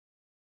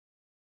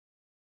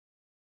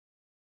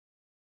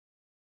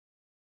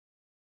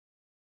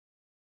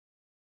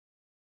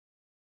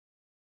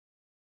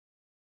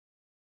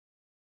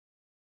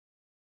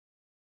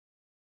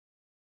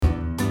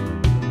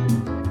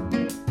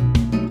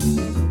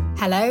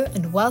Hello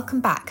and welcome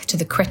back to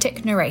The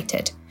Critic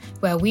Narrated,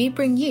 where we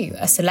bring you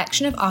a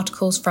selection of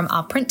articles from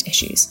our print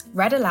issues,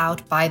 read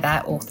aloud by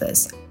their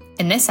authors.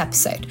 In this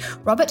episode,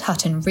 Robert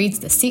Hutton reads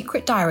the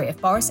secret diary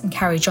of Boris and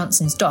Carrie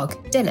Johnson's dog,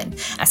 Dilyn,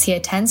 as he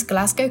attends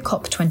Glasgow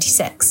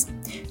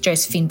COP26.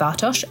 Josephine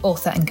Bartosz,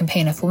 author and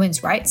campaigner for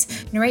women's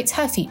rights, narrates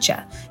her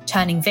feature,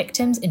 Turning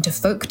Victims into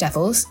Folk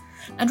Devils,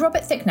 and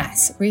Robert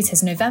Thickness reads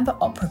his November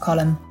opera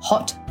column,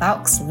 Hot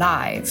Boucs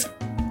Live.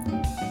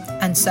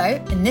 And so,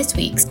 in this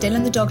week's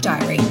Dilyn the Dog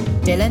Diary,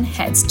 Dilyn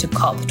heads to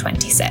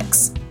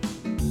COP26.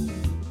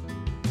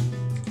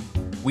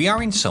 We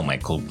are in somewhere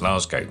called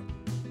Glasgow,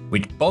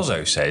 which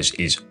Bozo says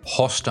is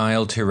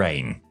hostile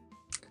terrain.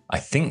 I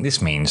think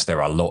this means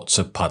there are lots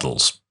of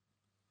puddles.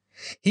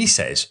 He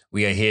says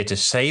we are here to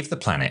save the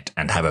planet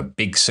and have a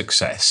big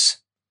success.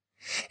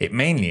 It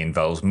mainly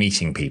involves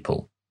meeting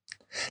people.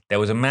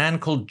 There was a man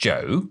called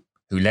Joe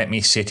who let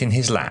me sit in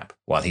his lap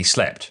while he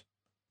slept.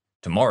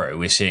 Tomorrow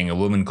we're seeing a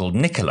woman called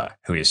Nicola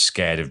who is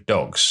scared of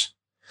dogs.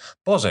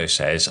 Bozo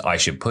says I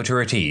should put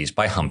her at ease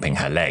by humping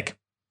her leg.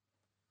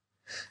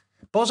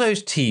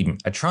 Bozo's team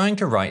are trying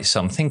to write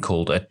something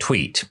called a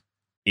tweet.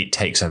 It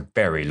takes a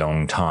very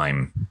long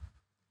time.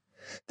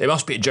 There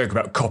must be a joke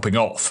about copping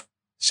off,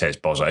 says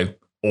Bozo,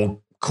 or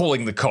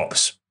calling the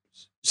cops.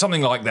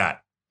 Something like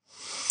that.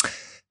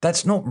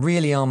 That's not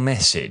really our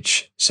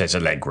message, says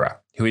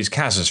Allegra, who is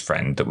Kaz's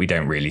friend that we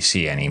don't really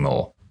see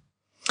anymore.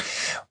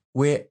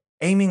 We're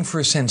aiming for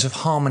a sense of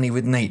harmony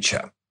with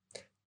nature.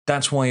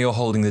 That's why you're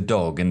holding the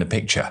dog in the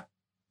picture.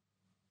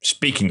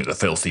 Speaking of the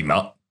filthy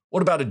mutt,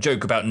 what about a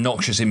joke about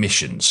noxious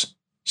emissions?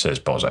 Says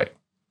Bozo.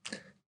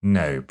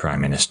 No,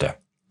 Prime Minister.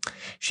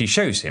 She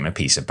shows him a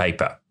piece of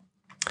paper.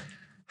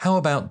 How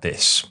about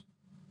this?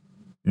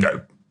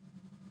 No.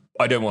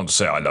 I don't want to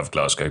say I love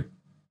Glasgow.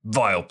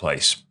 Vile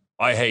place.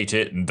 I hate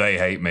it and they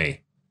hate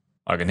me.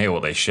 I can hear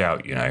what they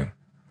shout, you know.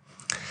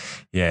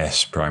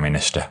 Yes, Prime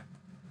Minister.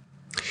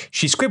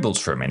 She scribbles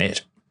for a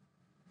minute.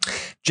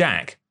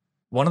 Jack,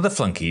 one of the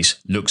flunkies,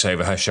 looks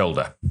over her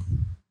shoulder.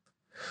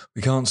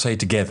 We can't say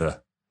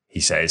together, he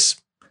says.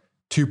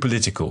 Too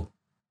political,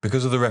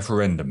 because of the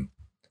referendum.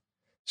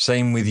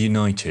 Same with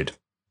United.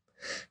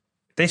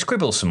 They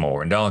scribble some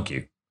more and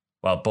argue,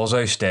 while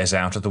Bozo stares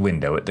out of the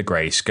window at the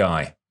grey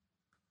sky.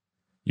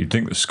 You'd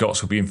think the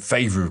Scots would be in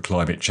favour of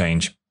climate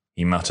change,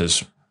 he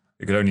mutters.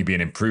 It could only be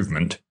an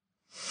improvement.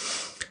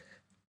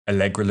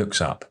 Allegra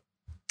looks up.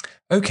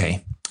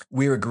 OK,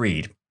 we're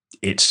agreed.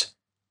 It's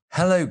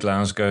Hello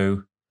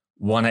Glasgow, !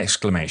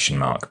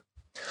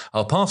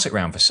 I'll pass it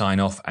round for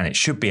sign-off and it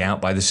should be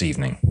out by this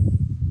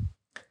evening.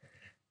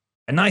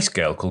 A nice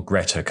girl called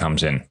Greta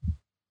comes in.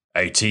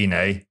 18,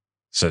 eh?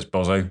 Says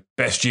Bozo.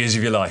 Best years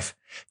of your life.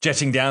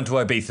 Jetting down to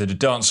Ibiza to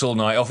dance all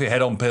night, off your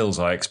head on pills,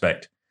 I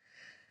expect.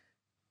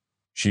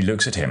 She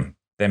looks at him,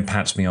 then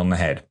pats me on the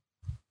head.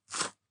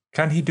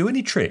 Can he do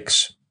any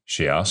tricks?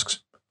 She asks.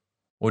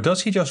 Or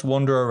does he just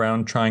wander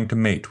around trying to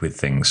mate with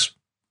things?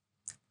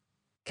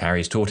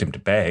 Carrie's taught him to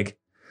beg,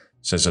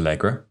 says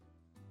Allegra.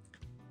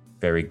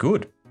 Very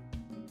good.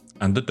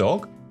 And the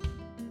dog?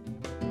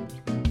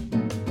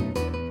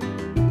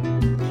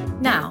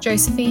 Now,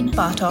 Josephine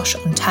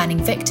Bartosz on Turning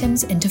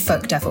Victims into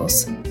Folk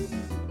Devils.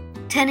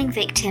 Turning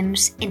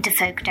Victims into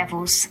Folk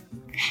Devils.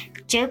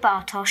 Joe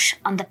Bartosz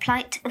on the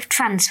plight of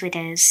trans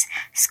widows,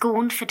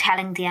 scorned for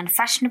telling the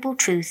unfashionable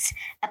truth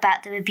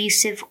about their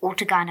abusive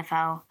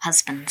orthogonal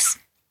husbands.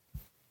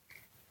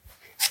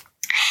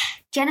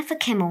 Jennifer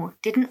Kimmel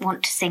didn't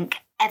want to think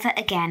ever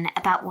again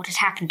about what had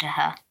happened to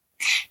her.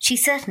 She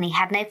certainly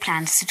had no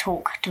plans to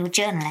talk to a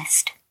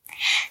journalist.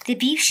 The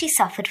abuse she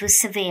suffered was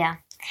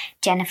severe.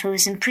 Jennifer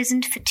was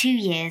imprisoned for 2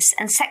 years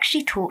and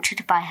sexually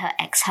tortured by her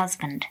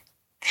ex-husband.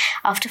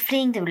 After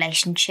fleeing the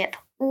relationship,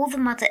 all the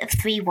mother of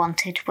 3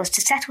 wanted was to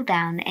settle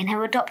down in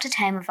her adopted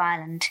home of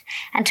Ireland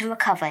and to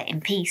recover in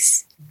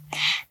peace.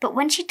 But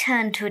when she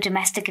turned to a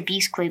domestic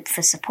abuse group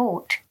for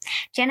support,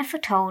 Jennifer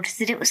told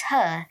that it was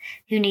her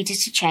who needed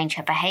to change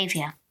her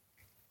behaviour.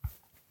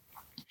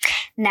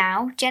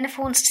 Now,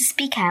 Jennifer wants to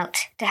speak out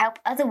to help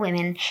other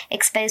women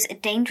expose a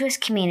dangerous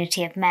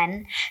community of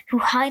men who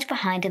hide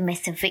behind a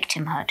myth of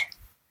victimhood.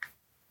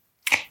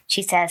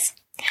 She says,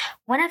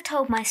 when I've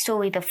told my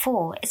story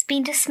before, it's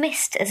been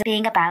dismissed as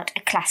being about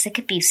a classic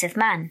abusive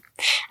man.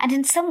 And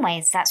in some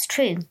ways that's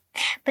true.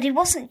 But he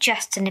wasn't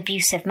just an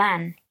abusive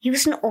man. He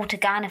was an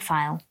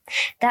orthogonophile.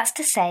 That's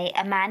to say,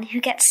 a man who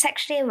gets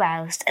sexually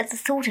aroused at the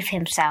thought of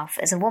himself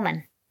as a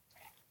woman.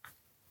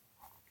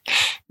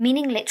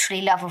 Meaning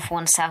literally love of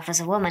oneself as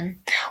a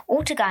woman,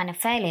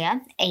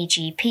 orthogonophilia,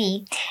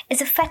 AGP, is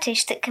a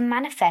fetish that can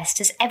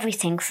manifest as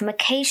everything from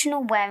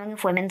occasional wearing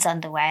of women's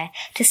underwear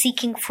to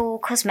seeking full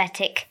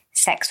cosmetic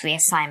sex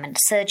reassignment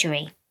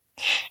surgery.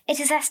 It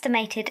is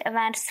estimated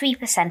around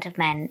 3% of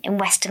men in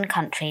Western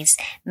countries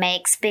may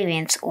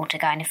experience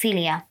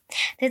orthogonophilia,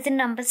 though the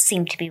numbers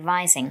seem to be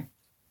rising.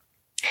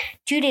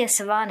 Julia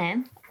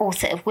Serrano,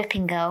 author of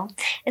Whipping Girl,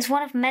 is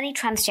one of many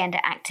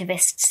transgender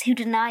activists who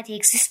deny the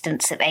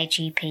existence of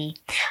AGP,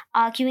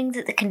 arguing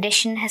that the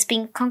condition has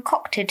been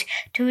concocted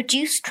to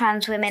reduce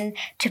trans women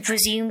to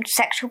presumed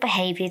sexual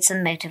behaviours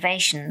and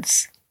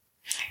motivations.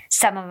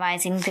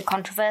 Summarising the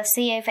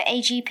controversy over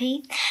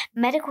AGP,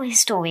 medical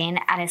historian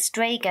Alice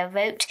Drager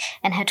wrote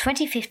in her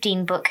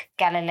 2015 book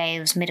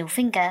Galileo's Middle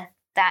Finger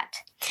that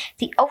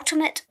the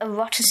ultimate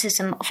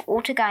eroticism of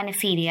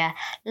autogynephilia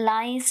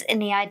lies in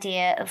the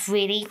idea of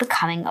really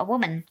becoming a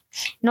woman,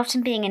 not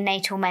in being a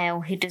natal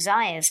male who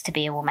desires to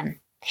be a woman.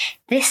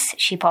 This,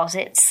 she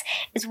posits,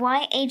 is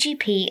why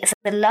AGP is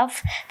the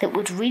love that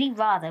would really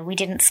rather we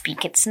didn't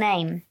speak its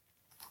name.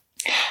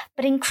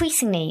 But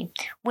increasingly,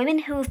 women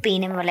who have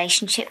been in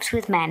relationships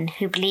with men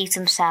who believe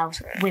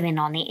themselves women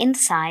on the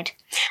inside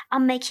are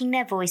making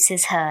their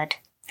voices heard.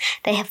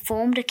 They have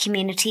formed a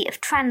community of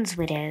trans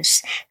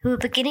widows who are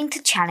beginning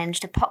to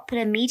challenge the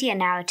popular media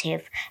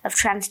narrative of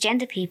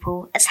transgender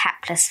people as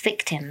hapless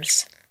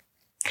victims.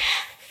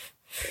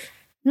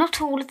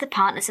 Not all of the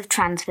partners of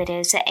trans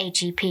widows are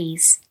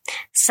AGPs.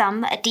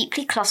 Some are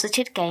deeply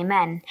closeted gay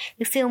men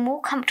who feel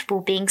more comfortable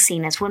being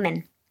seen as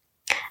women.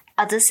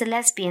 Others are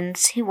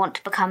lesbians who want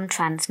to become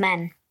trans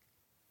men.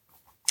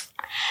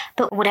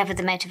 But whatever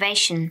the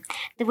motivation,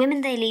 the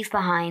women they leave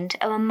behind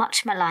are a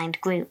much maligned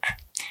group.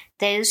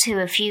 Those who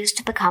refuse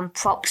to become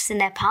props in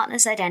their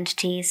partners'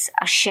 identities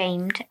are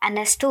shamed and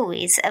their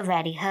stories are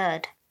rarely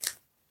heard.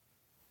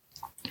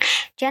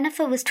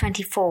 Jennifer was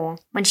 24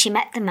 when she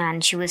met the man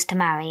she was to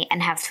marry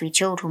and have 3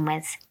 children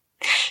with.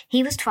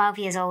 He was 12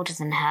 years older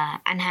than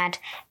her and had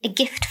a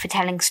gift for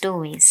telling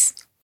stories.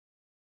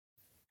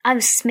 I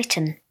was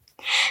smitten.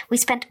 We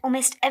spent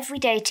almost every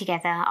day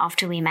together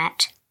after we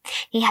met.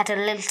 He had a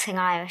lilting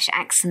Irish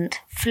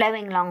accent,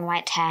 flowing long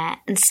white hair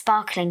and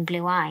sparkling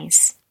blue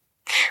eyes.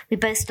 We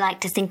both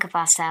liked to think of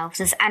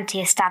ourselves as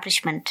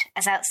anti-establishment,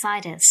 as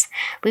outsiders.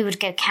 We would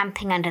go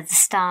camping under the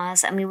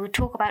stars and we would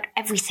talk about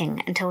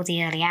everything until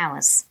the early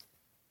hours.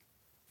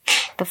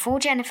 Before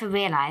Jennifer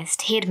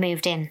realised, he had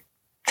moved in.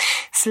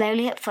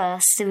 Slowly at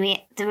first, the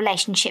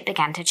relationship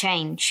began to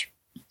change.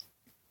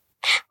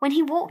 When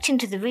he walked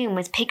into the room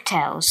with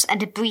pigtails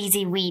and a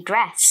breezy wee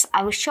dress,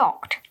 I was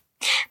shocked.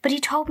 But he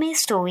told me a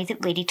story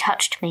that really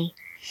touched me.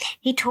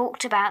 He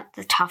talked about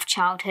the tough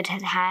childhood he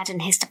had had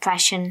and his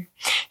depression.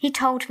 He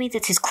told me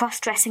that his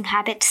cross-dressing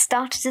habit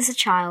started as a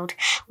child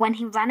when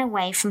he ran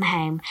away from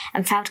home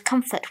and found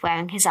comfort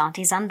wearing his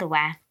auntie's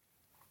underwear.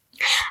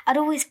 I'd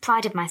always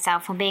prided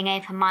myself on being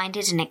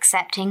open-minded and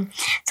accepting,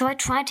 so I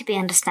tried to be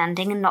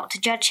understanding and not to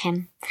judge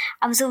him.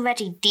 I was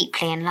already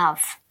deeply in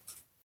love.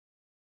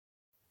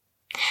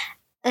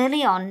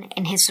 Early on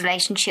in his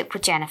relationship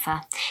with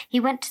Jennifer, he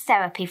went to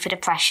therapy for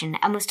depression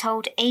and was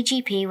told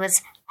AGP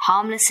was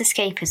harmless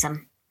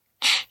escapism.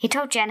 He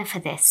told Jennifer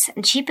this,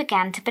 and she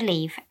began to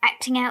believe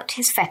acting out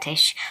his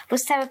fetish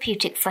was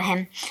therapeutic for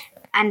him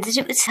and that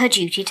it was her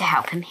duty to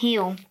help him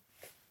heal.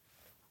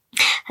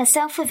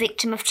 Herself a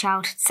victim of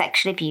childhood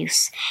sexual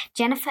abuse,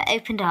 Jennifer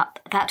opened up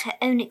about her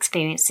own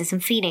experiences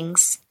and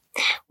feelings.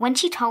 When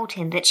she told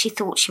him that she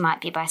thought she might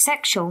be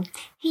bisexual,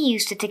 he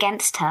used it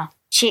against her.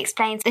 She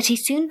explains that he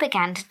soon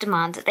began to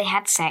demand that they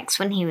had sex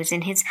when he was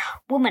in his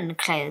woman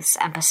clothes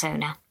and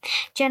persona.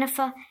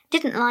 Jennifer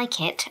didn't like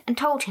it and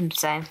told him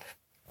so.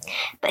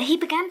 But he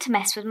began to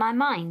mess with my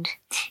mind.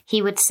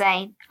 He would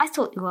say, "I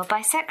thought you were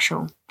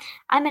bisexual.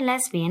 I'm a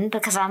lesbian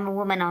because I'm a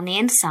woman on the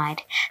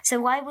inside, so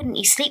why wouldn't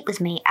you sleep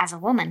with me as a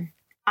woman?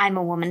 I'm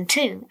a woman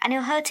too, and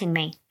you're hurting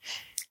me."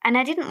 And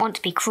I didn't want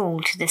to be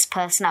cruel to this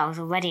person I was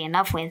already in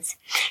love with.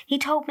 He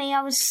told me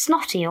I was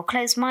snotty or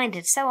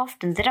close-minded so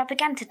often that I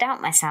began to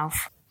doubt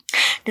myself.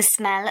 The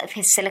smell of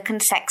his silicone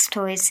sex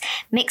toys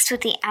mixed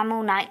with the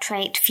amyl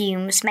nitrate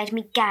fumes made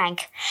me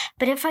gag,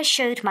 but if I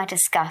showed my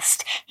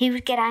disgust, he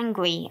would get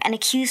angry and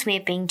accuse me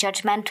of being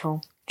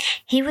judgmental.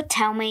 He would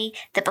tell me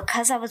that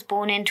because I was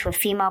born into a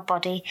female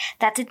body,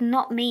 that did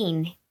not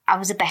mean I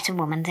was a better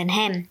woman than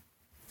him.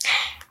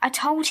 I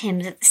told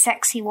him that the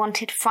sex he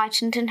wanted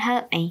frightened and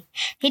hurt me.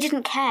 He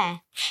didn't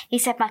care. He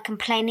said my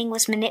complaining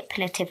was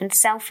manipulative and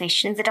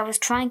selfish and that I was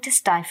trying to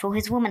stifle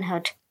his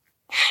womanhood.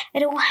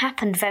 It all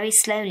happened very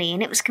slowly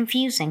and it was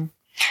confusing.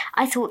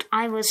 I thought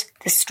I was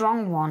the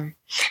strong one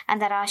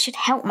and that I should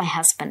help my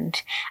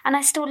husband, and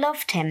I still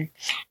loved him,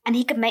 and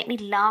he could make me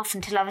laugh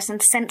until I was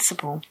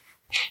insensible.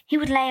 He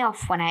would lay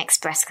off when I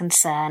expressed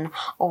concern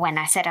or when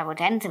I said I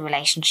would end the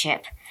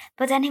relationship,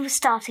 but then he would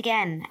start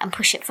again and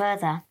push it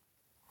further.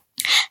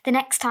 The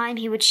next time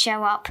he would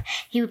show up,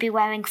 he would be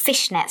wearing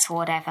fishnets or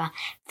whatever,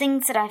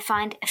 things that I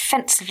find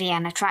offensively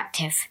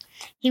unattractive.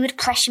 He would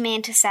pressure me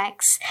into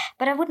sex,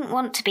 but I wouldn't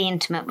want to be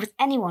intimate with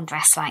anyone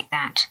dressed like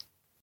that.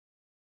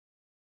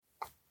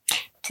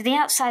 To the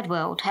outside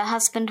world, her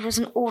husband was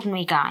an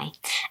ordinary guy,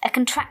 a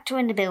contractor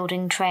in the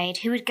building trade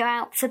who would go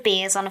out for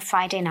beers on a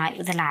Friday night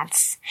with the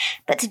lads.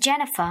 But to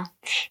Jennifer,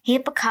 he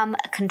had become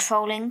a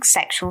controlling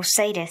sexual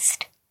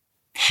sadist.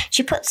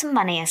 She put some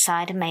money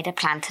aside and made a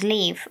plan to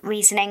leave,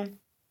 reasoning,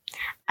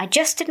 "I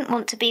just didn't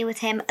want to be with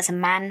him as a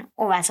man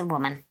or as a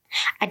woman.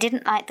 I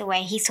didn't like the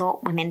way he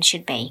thought women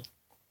should be.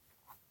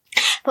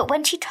 But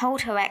when she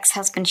told her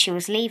ex-husband she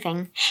was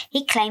leaving,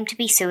 he claimed to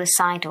be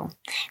suicidal,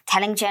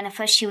 telling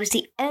Jennifer she was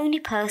the only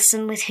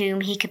person with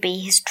whom he could be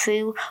his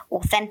true,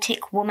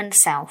 authentic woman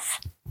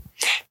self.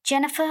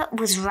 Jennifer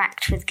was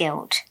racked with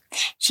guilt.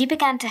 She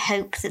began to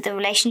hope that the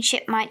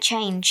relationship might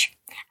change,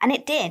 and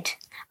it did,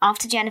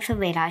 after Jennifer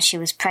realised she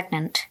was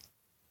pregnant.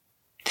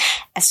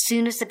 As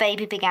soon as the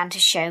baby began to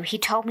show, he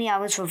told me I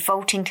was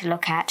revolting to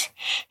look at.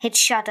 He'd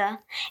shudder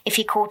if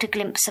he caught a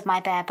glimpse of my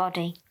bare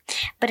body,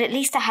 but at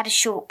least I had a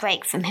short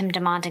break from him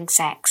demanding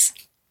sex.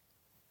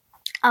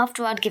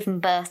 After I'd given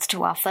birth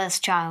to our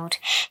first child,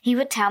 he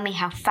would tell me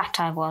how fat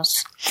I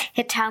was.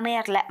 He'd tell me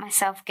I'd let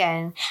myself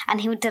go,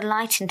 and he would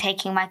delight in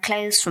taking my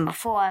clothes from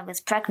before I was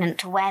pregnant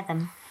to wear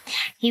them.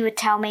 He would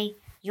tell me,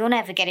 "You'll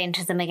never get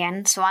into them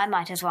again, so I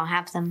might as well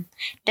have them.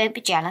 Don't be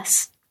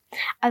jealous."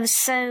 I was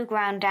so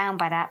ground down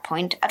by that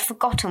point, I'd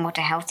forgotten what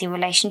a healthy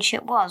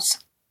relationship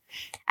was.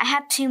 I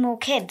had 2 more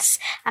kids,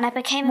 and I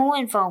became more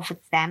involved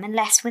with them and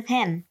less with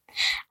him.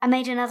 I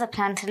made another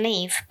plan to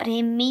leave, but he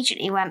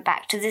immediately went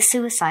back to the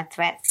suicide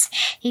threats.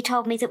 He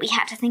told me that we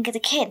had to think of the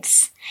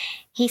kids.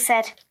 He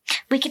said,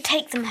 "We could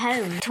take them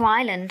home to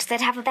Ireland.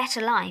 They'd have a better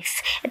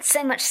life. It's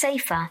so much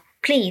safer.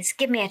 Please,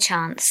 give me a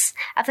chance.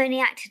 I've only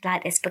acted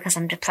like this because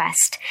I'm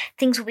depressed.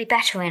 Things will be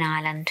better in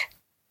Ireland."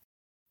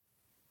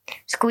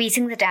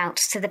 Squeezing the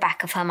doubts to the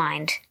back of her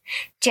mind,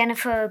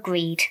 Jennifer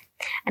agreed,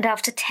 and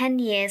after 10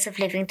 years of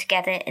living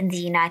together in the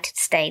United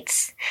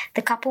States,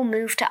 the couple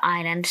moved to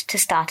Ireland to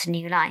start a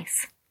new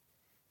life.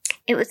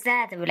 It was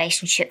there the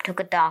relationship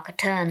took a darker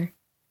turn.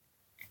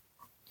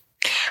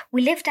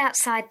 We lived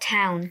outside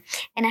town,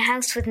 in a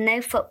house with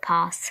no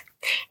footpath.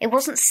 It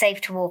wasn't safe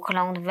to walk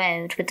along the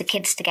road with the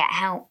kids to get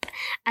help,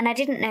 and I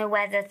didn't know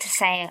whether to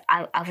say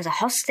I was a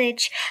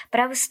hostage, but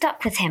I was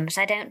stuck with him as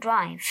I don't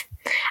drive.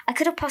 I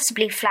could have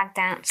possibly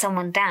flagged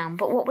someone down,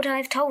 but what would I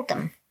have told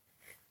them?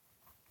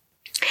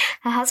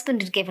 Her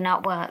husband had given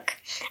up work,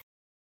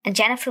 and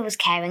Jennifer was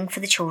caring for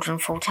the children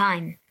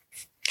full-time.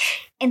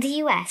 In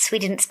the US, we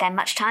didn't spend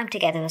much time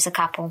together as a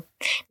couple.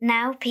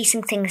 Now,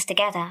 piecing things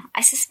together,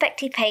 I suspect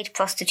he paid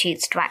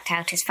prostitutes to act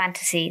out his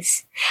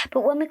fantasies.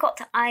 But when we got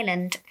to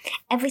Ireland,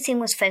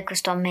 everything was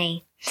focused on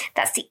me.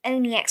 That's the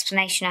only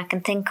explanation I can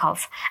think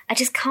of. I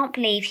just can't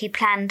believe he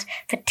planned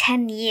for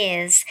 10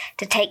 years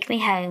to take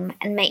me home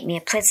and make me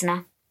a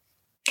prisoner.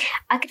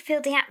 I could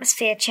feel the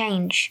atmosphere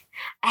change.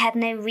 I had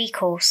no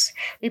recourse.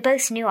 We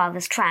both knew I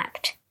was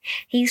trapped.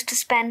 He used to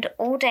spend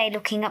all day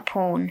looking at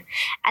porn,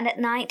 and at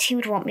night he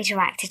would want me to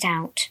act it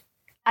out.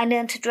 I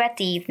learned to dread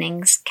the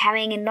evenings,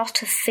 carrying a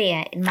knot of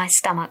fear in my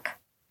stomach.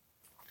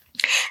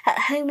 At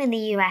home in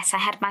the US, I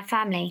had my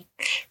family,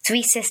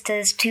 3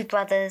 sisters, 2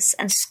 brothers,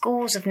 and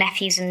scores of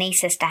nephews and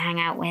nieces to hang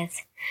out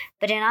with.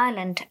 But in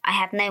Ireland, I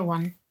had no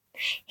one.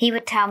 He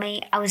would tell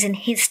me I was in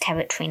his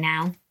territory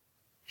now.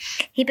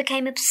 He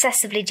became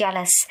obsessively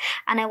jealous,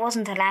 and I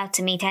wasn't allowed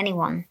to meet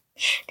anyone.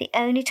 The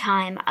only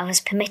time I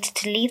was permitted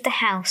to leave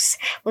the house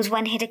was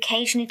when he'd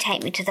occasionally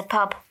take me to the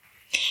pub.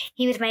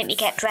 He would make me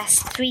get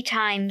dressed 3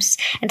 times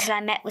until I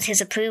met with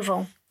his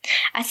approval.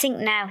 I think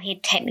now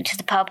he'd take me to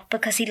the pub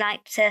because he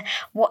liked to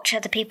watch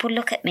other people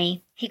look at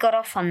me. He got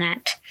off on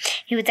that.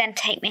 He would then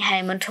take me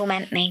home and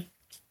torment me.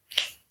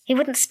 He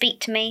wouldn't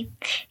speak to me.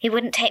 He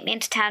wouldn't take me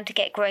into town to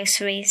get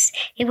groceries.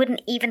 He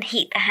wouldn't even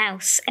heat the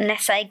house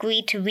unless I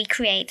agreed to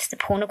recreate the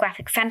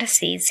pornographic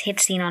fantasies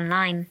he'd seen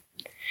online.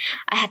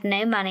 I had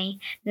no money,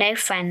 no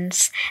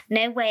friends,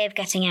 no way of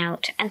getting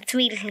out, and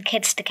 3 little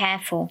kids to care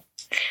for.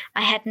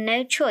 I had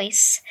no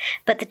choice,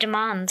 but the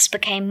demands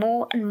became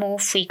more and more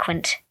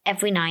frequent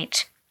every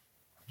night.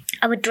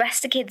 I would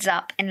dress the kids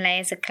up in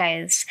layers of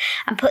clothes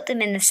and put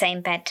them in the same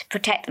bed to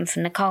protect them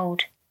from the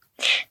cold.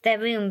 Their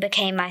room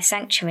became my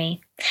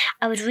sanctuary.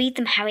 I would read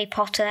them Harry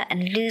Potter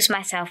and lose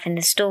myself in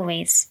the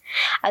stories.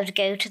 I would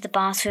go to the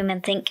bathroom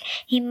and think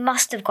he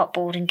must have got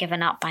bored and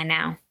given up by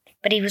now,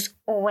 but he was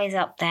always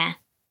up there,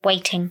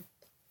 waiting.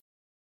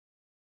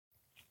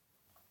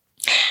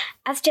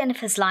 As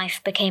Jennifer's life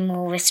became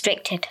more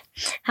restricted,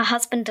 her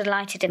husband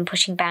delighted in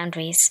pushing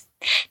boundaries.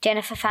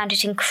 Jennifer found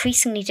it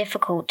increasingly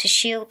difficult to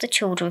shield the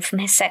children from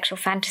his sexual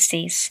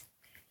fantasies.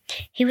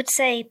 He would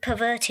say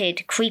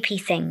perverted, creepy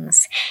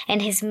things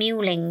in his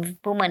mewling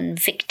woman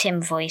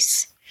victim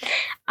voice.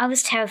 I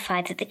was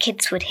terrified that the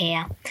kids would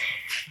hear,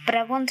 but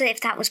I wonder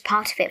if that was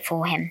part of it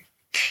for him.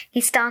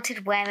 He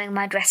started wearing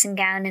my dressing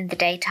gown in the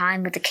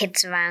daytime with the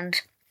kids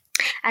around,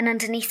 and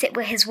underneath it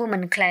were his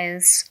woman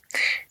clothes.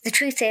 The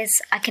truth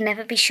is, I can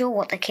never be sure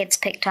what the kids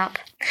picked up.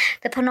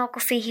 The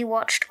pornography he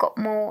watched got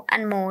more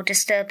and more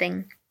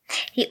disturbing.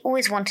 He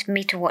always wanted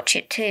me to watch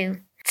it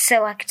too,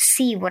 so I could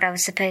see what I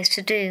was supposed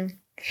to do.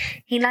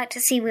 He liked to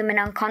see women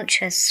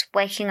unconscious,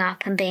 waking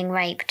up and being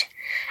raped.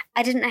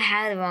 I didn't know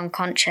how they were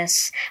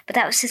unconscious, but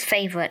that was his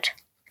favourite.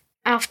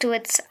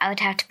 Afterwards, I would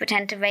have to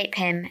pretend to rape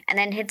him, and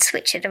then he'd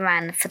switch it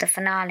around for the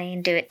finale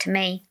and do it to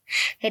me.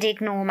 He'd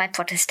ignore my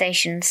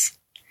protestations.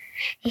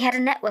 He had a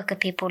network of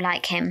people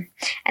like him,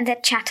 and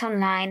they'd chat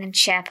online and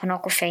share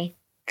pornography.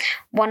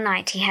 One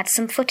night he had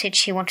some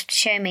footage he wanted to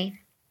show me.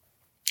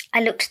 I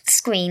looked at the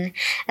screen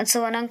and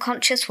saw an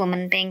unconscious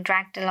woman being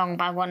dragged along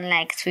by one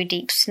leg through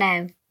deep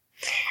snow.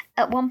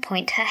 At one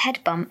point her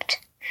head bumped.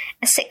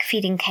 A sick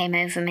feeling came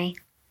over me.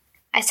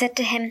 I said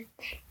to him,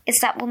 "Is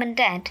that woman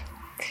dead?"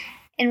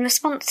 In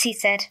response he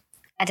said,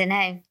 "I don't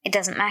know, it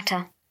doesn't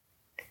matter."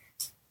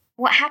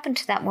 What happened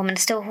to that woman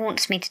still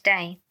haunts me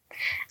today.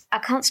 I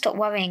can't stop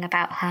worrying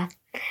about her.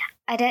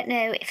 I don't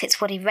know if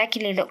it's what he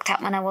regularly looked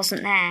at when I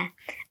wasn't there,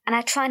 and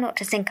I try not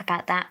to think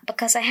about that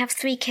because I have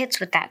 3 kids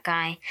with that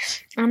guy,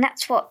 and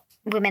that's what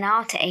women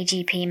are to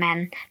AGP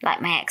men,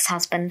 like my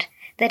ex-husband.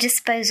 They're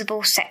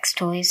disposable sex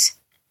toys.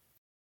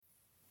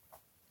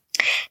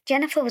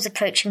 Jennifer was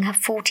approaching her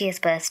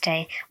 40th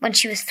birthday when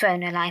she was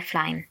thrown a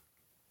lifeline.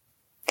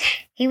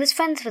 He was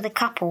friends with a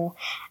couple,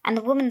 and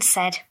the woman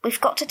said, "We've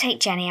got to take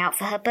Jenny out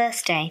for her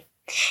birthday."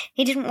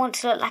 He didn't want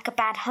to look like a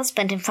bad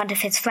husband in front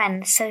of his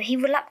friends, so he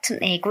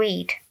reluctantly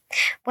agreed.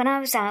 When I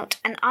was out,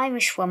 an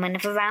Irish woman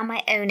of around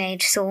my own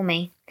age saw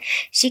me.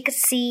 She could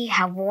see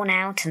how worn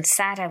out and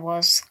sad I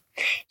was.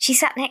 She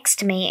sat next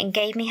to me and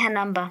gave me her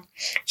number.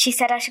 She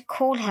said I should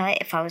call her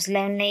if I was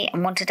lonely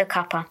and wanted a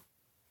cuppa.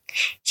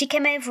 She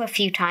came over a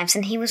few times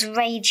and he was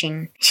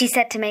raging. She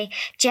said to me,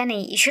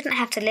 "Jenny, you shouldn't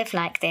have to live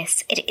like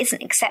this. It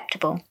isn't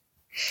acceptable."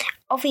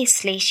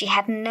 Obviously, she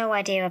had no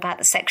idea about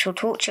the sexual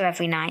torture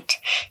every night.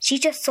 She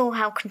just saw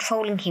how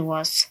controlling he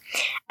was.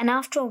 And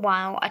after a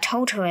while, I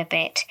told her a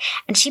bit,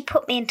 and she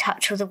put me in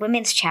touch with a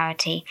women's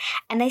charity,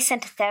 and they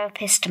sent a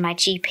therapist to my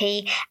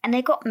GP, and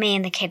they got me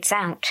and the kids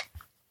out.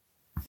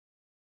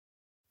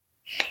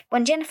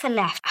 When Jennifer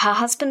left, her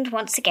husband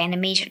once again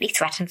immediately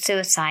threatened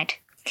suicide.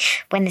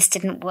 When this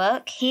didn't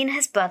work, he and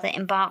his brother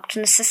embarked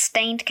on a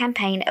sustained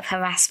campaign of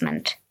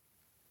harassment.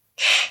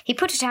 He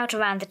put it out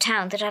around the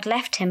town that I'd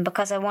left him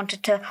because I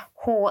wanted to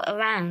whore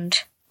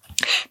around.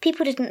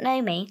 People didn't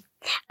know me,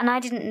 and I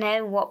didn't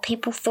know what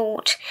people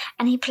thought,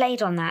 and he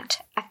played on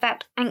that. I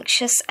felt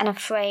anxious and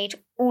afraid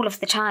all of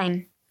the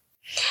time.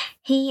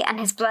 He and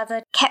his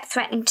brother kept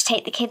threatening to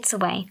take the kids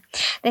away.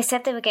 They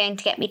said they were going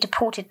to get me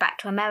deported back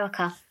to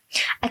America.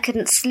 I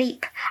couldn't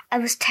sleep. I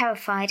was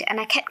terrified, and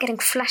I kept getting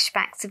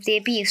flashbacks of the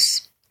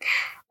abuse.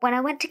 When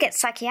I went to get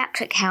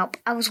psychiatric help,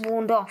 I was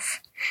warned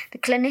off. The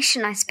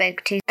clinician I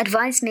spoke to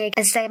advised me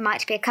as there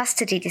might be a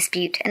custody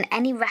dispute, and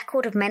any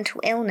record of mental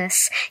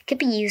illness could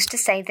be used to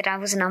say that I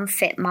was an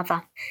unfit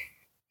mother.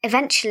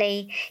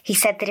 Eventually, he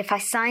said that if I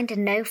signed a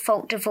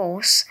no-fault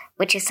divorce,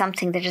 which is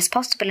something that is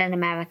possible in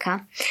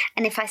America,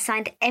 and if I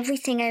signed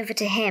everything over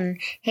to him,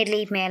 he'd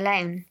leave me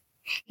alone.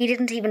 He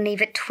didn't even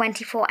leave it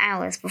 24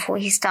 hours before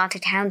he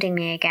started hounding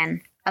me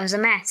again. I was a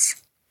mess.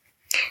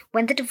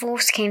 When the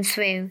divorce came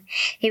through,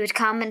 he would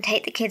come and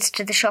take the kids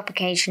to the shop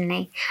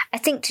occasionally, I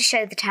think to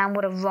show the town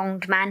what a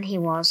wronged man he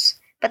was.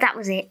 But that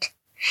was it.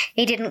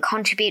 He didn't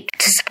contribute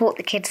to support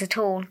the kids at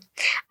all.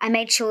 I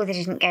made sure they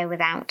didn't go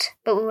without,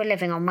 but we were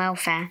living on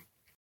welfare.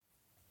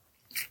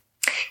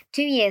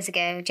 2 years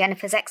ago,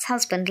 Jennifer's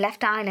ex-husband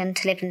left Ireland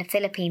to live in the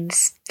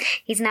Philippines.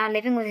 He's now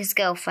living with his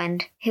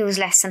girlfriend, who was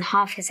less than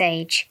half his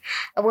age,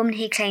 a woman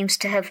he claims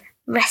to have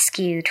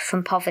rescued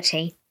from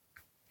poverty.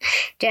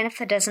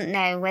 Jennifer doesn't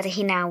know whether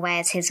he now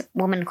wears his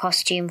woman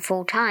costume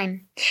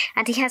full-time,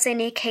 and he has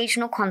only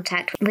occasional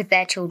contact with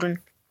their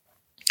children.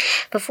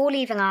 Before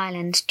leaving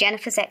Ireland,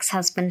 Jennifer's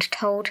ex-husband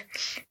told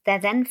their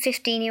then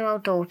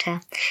 15-year-old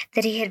daughter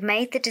that he had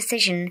made the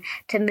decision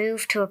to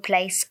move to a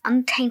place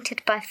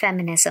untainted by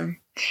feminism,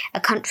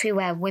 a country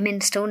where women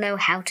still know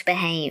how to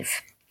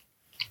behave.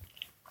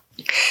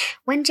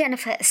 When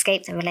Jennifer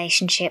escaped the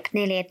relationship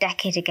nearly a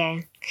decade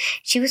ago,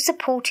 she was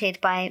supported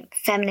by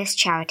feminist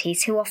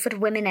charities who offered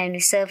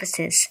women-only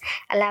services,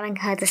 allowing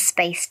her the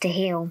space to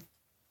heal.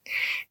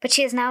 But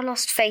she has now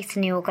lost faith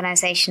in the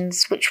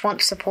organisations which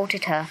once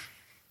supported her.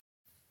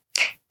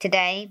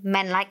 Today,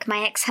 men like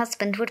my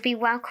ex-husband would be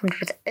welcomed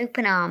with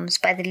open arms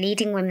by the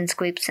leading women's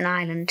groups in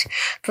Ireland,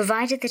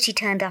 provided that he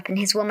turned up in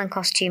his woman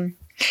costume.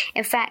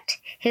 In fact,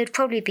 he would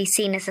probably be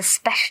seen as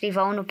especially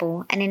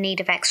vulnerable and in need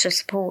of extra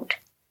support.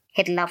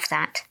 He'd love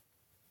that.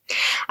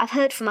 I've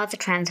heard from other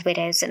trans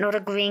widows that not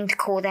agreeing to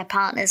call their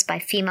partners by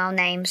female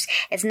names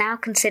is now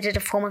considered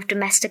a form of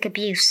domestic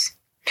abuse.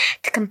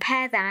 To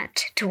compare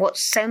that to what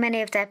so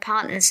many of their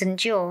partners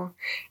endure,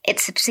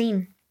 it's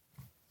obscene.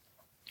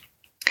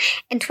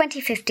 In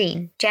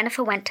 2015,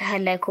 Jennifer went to her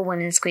local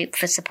women's group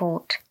for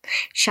support.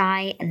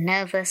 Shy and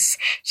nervous,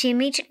 she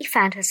immediately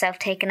found herself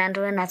taken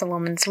under another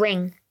woman's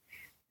wing.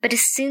 But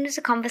as soon as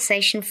the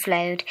conversation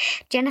flowed,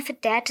 Jennifer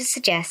dared to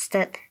suggest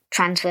that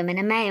trans women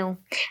are male,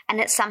 and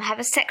that some have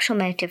a sexual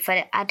motive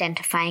for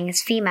identifying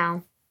as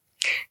female.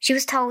 She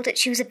was told that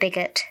she was a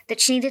bigot,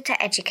 that she needed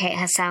to educate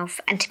herself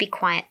and to be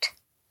quiet.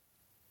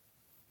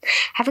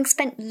 Having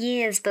spent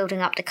years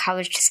building up the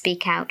courage to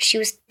speak out, she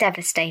was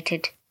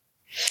devastated.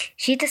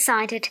 She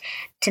decided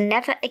to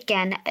never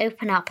again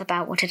open up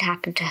about what had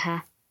happened to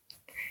her.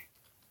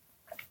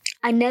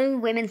 I know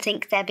women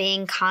think they're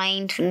being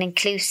kind and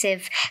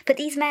inclusive, but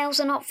these males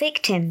are not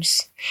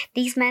victims.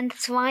 These men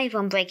thrive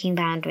on breaking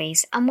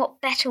boundaries, and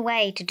what better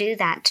way to do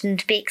that than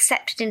to be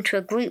accepted into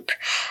a group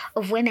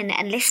of women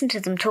and listen to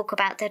them talk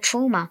about their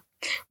trauma?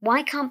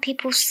 Why can't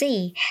people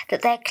see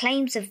that their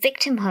claims of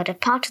victimhood are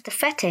part of the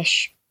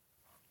fetish?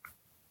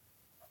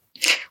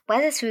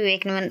 Whether through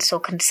ignorance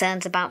or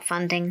concerns about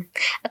funding,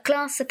 a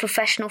class of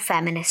professional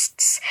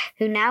feminists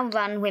who now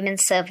run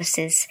women's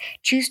services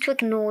choose to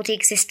ignore the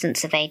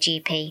existence of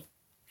AGP.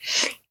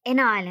 In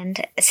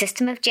Ireland, a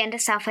system of gender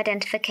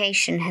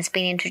self-identification has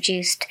been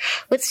introduced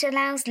which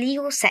allows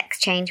legal sex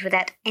change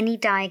without any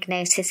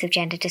diagnosis of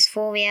gender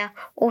dysphoria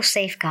or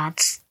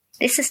safeguards.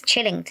 This is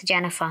chilling to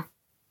Jennifer.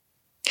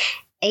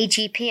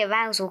 AGP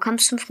arousal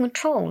comes from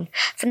control,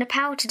 from the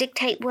power to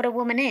dictate what a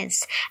woman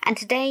is, and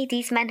today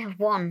these men have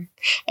won.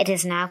 It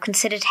is now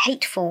considered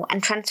hateful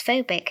and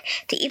transphobic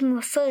to even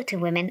refer to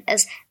women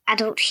as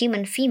adult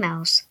human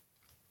females.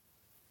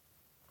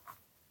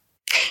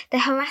 The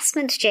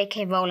harassment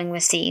J.K. Rowling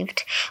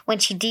received when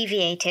she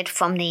deviated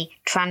from the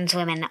trans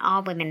women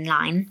are women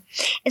line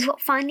is what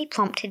finally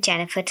prompted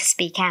Jennifer to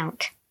speak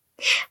out.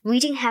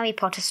 Reading Harry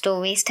Potter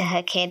stories to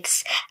her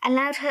kids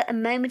allowed her a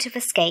moment of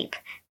escape,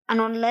 and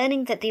on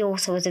learning that the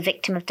author was a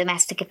victim of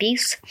domestic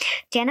abuse,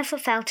 Jennifer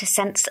felt a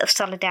sense of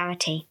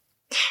solidarity.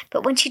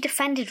 But when she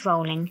defended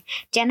Rowling,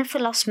 Jennifer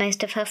lost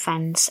most of her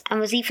friends and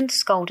was even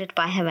scolded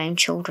by her own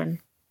children.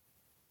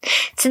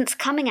 Since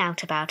coming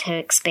out about her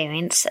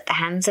experience at the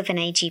hands of an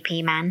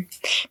AGP man,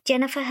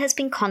 Jennifer has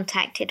been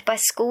contacted by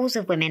scores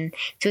of women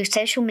through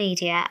social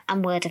media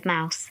and word of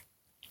mouth.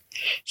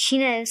 She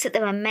knows that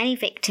there are many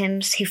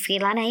victims who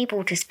feel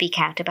unable to speak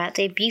out about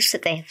the abuse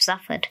that they have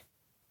suffered,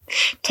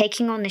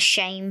 taking on the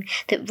shame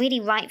that really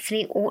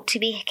rightfully ought to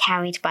be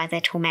carried by their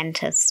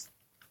tormentors.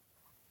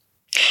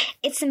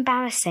 It's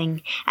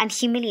embarrassing and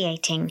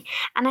humiliating,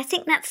 and I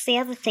think that's the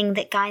other thing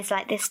that guys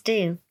like this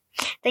do.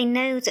 They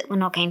know that we're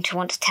not going to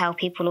want to tell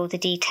people all the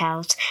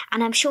details,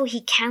 and I'm sure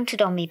he counted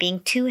on me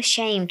being too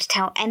ashamed to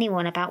tell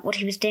anyone about what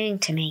he was doing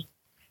to me.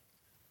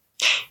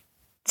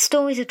 The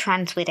stories of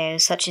trans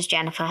widows such as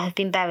Jennifer have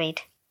been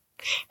buried.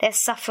 Their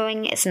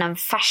suffering is an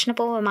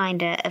unfashionable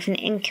reminder of an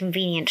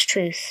inconvenient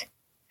truth.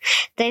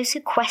 Those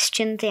who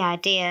questioned the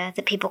idea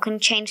that people can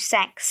change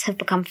sex have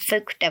become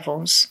folk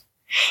devils,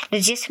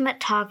 legitimate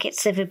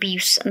targets of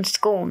abuse and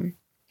scorn,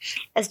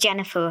 as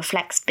Jennifer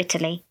reflects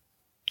bitterly.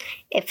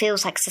 It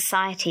feels like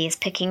society is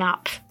picking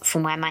up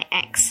from where my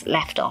ex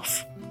left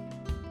off.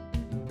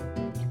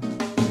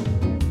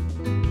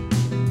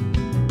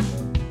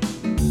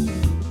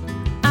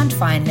 And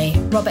finally,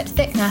 Robert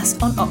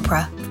Thickness on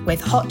opera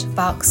with Hot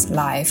Valks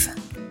Live.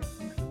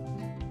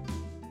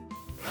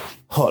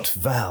 Hot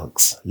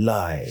Valks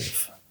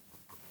Live.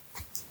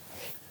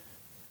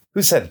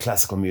 Who said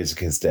classical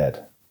music is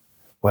dead?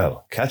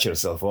 Well, catch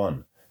yourself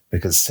on,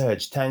 because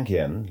Serj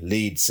Tankian,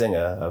 lead singer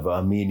of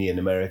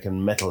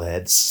Armenian-American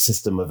metalheads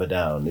System of a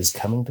Down, is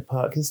coming to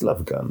park his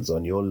love guns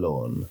on your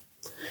lawn.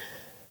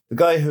 The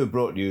guy who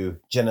brought you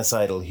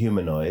Genocidal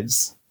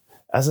Humanoids,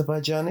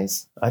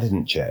 Azerbaijanis? I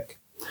didn't check.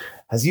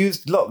 Has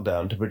used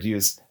lockdown to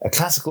produce a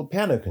classical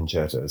piano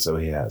concerto, so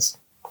he has.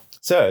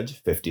 Serj,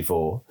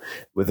 54,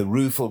 with a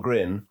rueful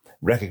grin,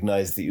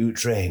 recognised the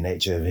outre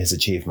nature of his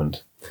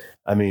achievement.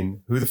 I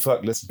mean, who the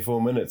fuck listened to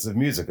 4 minutes of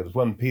music at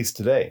one piece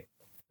today?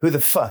 Who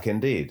the fuck,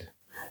 indeed?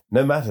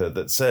 No matter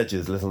that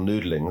Serj's little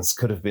noodlings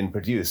could have been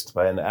produced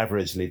by an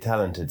averagely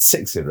talented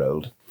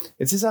 6-year-old,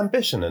 it's his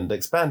ambition and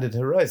expanded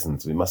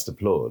horizons we must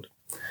applaud.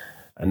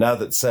 And now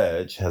that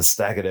Serj has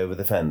staggered over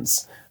the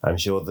fence, I'm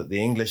sure that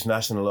the English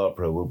National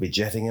Opera will be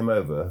jetting him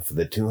over for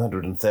the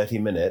 230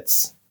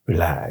 minutes...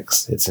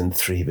 Relax, it's in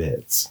 3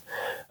 bits.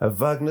 Of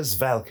Wagner's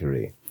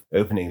Valkyrie,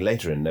 opening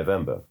later in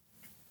November.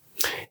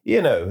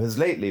 E&O has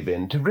lately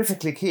been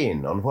terrifically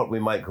keen on what we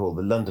might call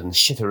the London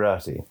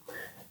shitterati,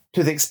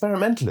 to the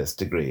experimentalist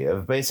degree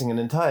of basing an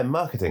entire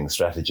marketing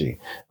strategy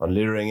on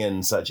luring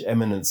in such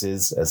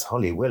eminences as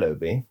Holly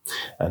Willoughby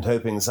and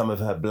hoping some of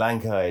her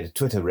blank-eyed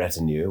Twitter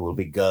retinue will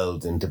be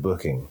gulled into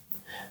booking.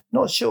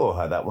 Not sure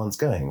how that one's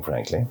going,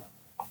 frankly.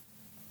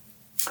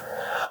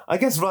 I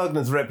guess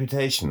Wagner's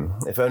reputation,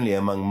 if only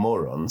among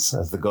morons,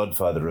 as the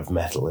godfather of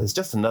metal, is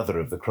just another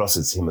of the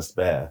crosses he must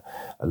bear,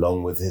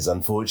 along with his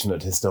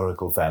unfortunate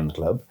historical fan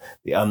club,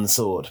 the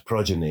unsought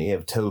progeny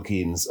of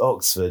Tolkien's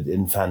Oxford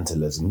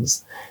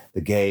infantilisms, the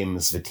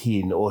games for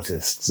teen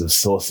autists of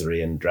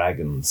sorcery and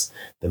dragons,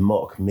 the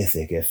mock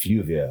mythic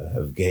effluvia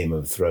of Game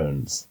of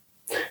Thrones.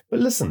 But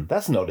listen,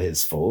 that's not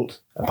his fault,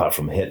 apart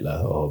from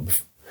Hitler,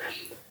 obv.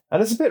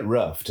 And it's a bit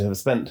rough to have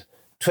spent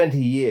 20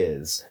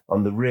 years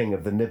on the Ring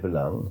of the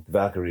Nibelung,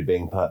 Valkyrie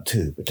being part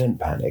 2, but don't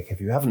panic.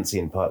 If you haven't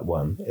seen part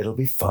 1, it'll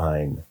be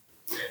fine.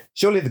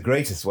 Surely the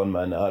greatest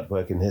one-man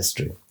artwork in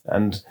history.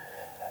 And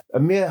a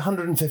mere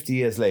 150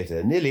 years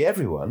later, nearly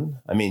everyone,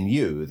 I mean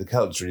you, the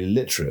culturally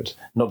literate,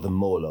 not the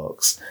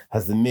Morlocks,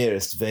 has the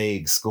merest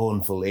vague,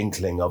 scornful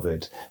inkling of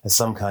it as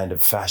some kind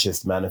of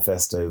fascist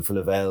manifesto full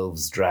of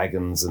elves,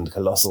 dragons, and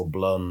colossal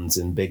blondes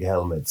in big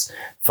helmets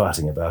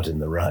farting about in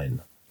the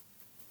Rhine.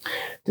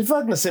 Did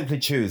Wagner simply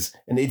choose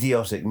an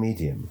idiotic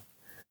medium?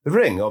 The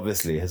Ring,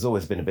 obviously, has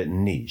always been a bit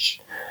niche,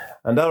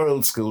 and our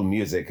old-school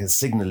music has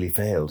signally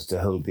failed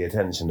to hold the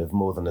attention of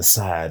more than a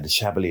sad,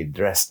 shabbily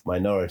dressed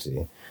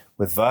minority,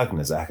 with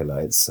Wagner's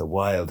acolytes a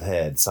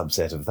wild-haired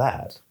subset of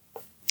that.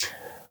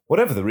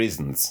 Whatever the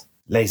reasons,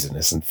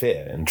 laziness and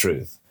fear, in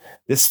truth,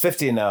 this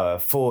 15-hour,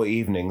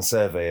 4-evening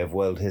survey of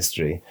world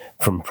history,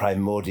 from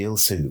primordial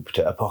soup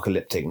to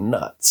apocalyptic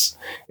nuts,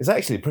 is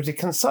actually pretty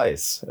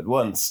concise, at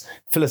once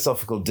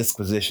philosophical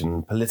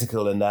disquisition,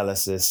 political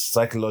analysis,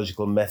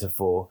 psychological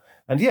metaphor,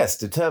 and yes,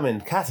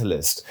 determined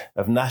catalyst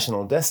of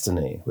national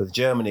destiny, with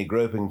Germany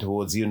groping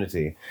towards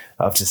unity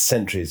after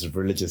centuries of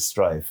religious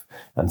strife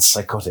and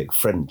psychotic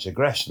French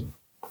aggression.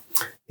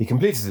 He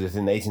completed it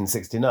in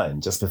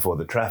 1869, just before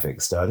the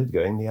traffic started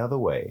going the other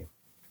way.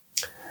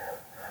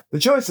 The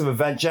choice of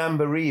a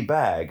jamboree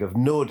bag of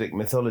Nordic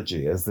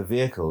mythology as the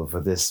vehicle for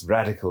this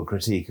radical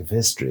critique of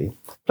history,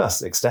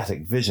 plus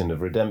ecstatic vision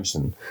of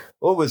redemption,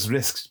 always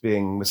risked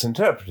being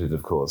misinterpreted,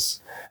 of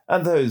course,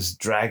 and those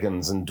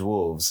dragons and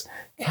dwarves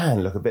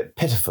can look a bit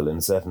pitiful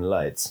in certain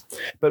lights,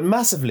 but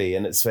massively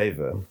in its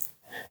favour.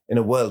 In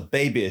a world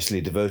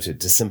babyishly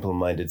devoted to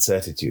simple-minded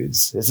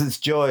certitudes, is its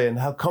joy in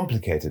how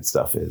complicated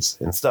stuff is,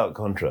 in stark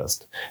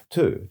contrast,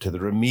 too, to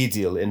the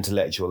remedial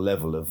intellectual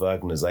level of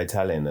Wagner's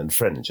Italian and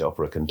French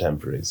opera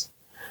contemporaries.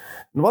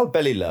 And while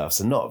belly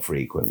laughs are not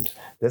frequent,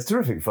 there's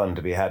terrific fun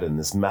to be had in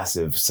this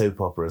massive soap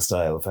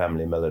opera-style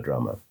family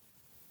melodrama.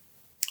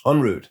 En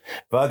route,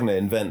 Wagner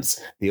invents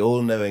the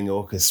all-knowing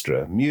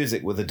orchestra,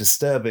 music with a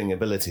disturbing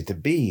ability to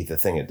be the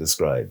thing it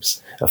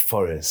describes, a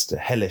forest, a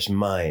hellish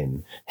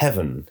mine,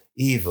 heaven,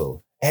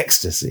 evil,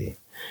 ecstasy,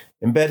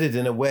 embedded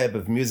in a web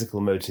of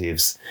musical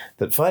motifs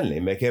that finally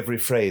make every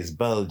phrase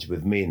bulge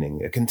with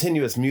meaning, a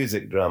continuous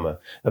music drama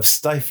of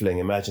stifling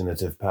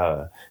imaginative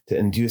power to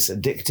induce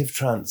addictive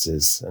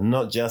trances, and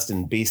not just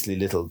in beastly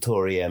little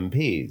Tory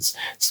MPs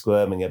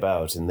squirming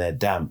about in their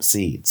damp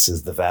seats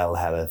as the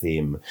Valhalla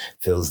theme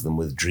fills them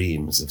with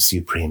dreams of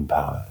supreme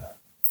power.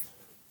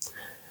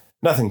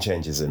 Nothing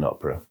changes in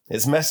opera.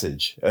 Its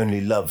message,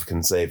 only love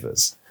can save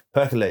us,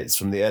 percolates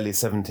from the early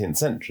 17th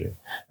century,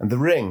 and The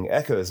Ring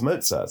echoes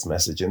Mozart's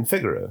message in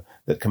Figaro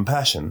that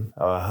compassion,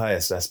 our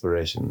highest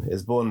aspiration,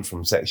 is born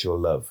from sexual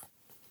love.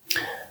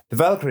 The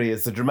Valkyrie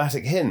is the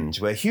dramatic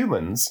hinge where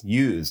humans,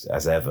 used,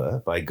 as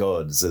ever, by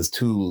gods as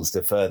tools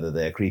to further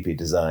their creepy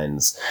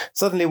designs,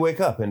 suddenly wake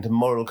up into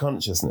moral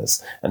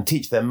consciousness and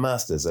teach their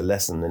masters a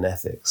lesson in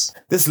ethics.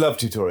 This love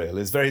tutorial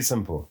is very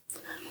simple.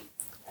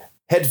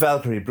 Head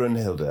Valkyrie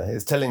Brunhilde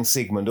is telling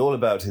Siegmund all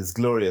about his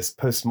glorious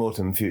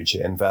post-mortem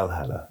future in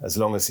Valhalla, as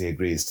long as he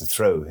agrees to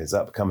throw his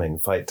upcoming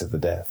fight to the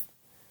death.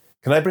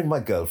 "Can I bring my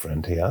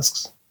girlfriend?" he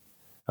asks.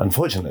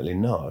 "Unfortunately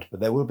not, but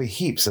there will be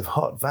heaps of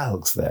hot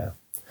Valks there."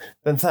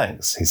 "Then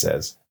thanks," he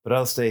says, "but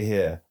I'll stay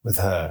here with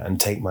her and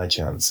take my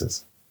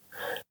chances."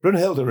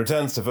 Brunhilde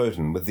returns to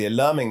Wotan with the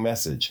alarming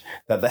message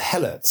that the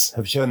Helots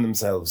have shown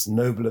themselves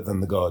nobler than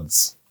the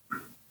gods.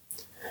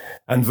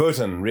 And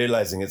Wotan,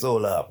 realizing it's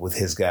all up with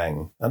his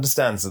gang,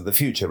 understands that the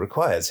future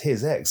requires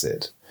his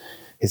exit.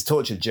 His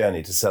tortured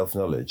journey to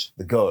self-knowledge,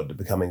 the god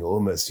becoming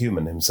almost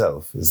human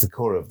himself, is the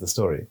core of the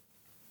story.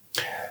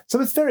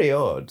 So it's very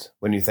odd,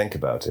 when you think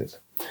about it,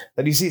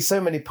 that you see so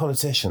many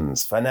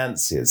politicians,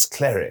 financiers,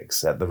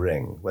 clerics at the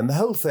Ring, when the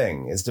whole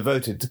thing is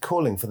devoted to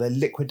calling for their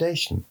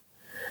liquidation.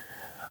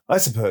 I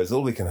suppose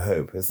all we can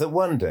hope is that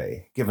one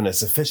day, given a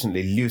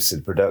sufficiently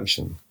lucid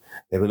production,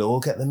 they will all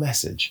get the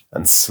message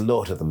and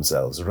slaughter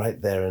themselves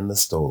right there in the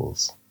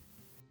stalls.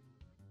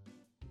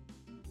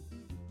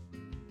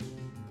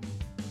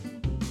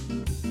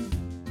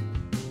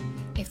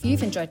 If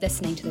you've enjoyed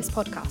listening to this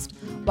podcast,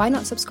 why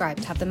not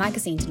subscribe to have the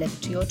magazine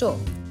delivered to your door?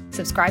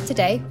 Subscribe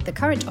today with the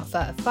current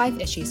offer of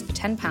 5 issues for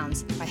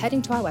 £10 by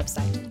heading to our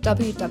website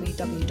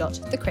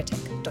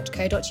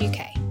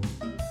www.thecritic.co.uk.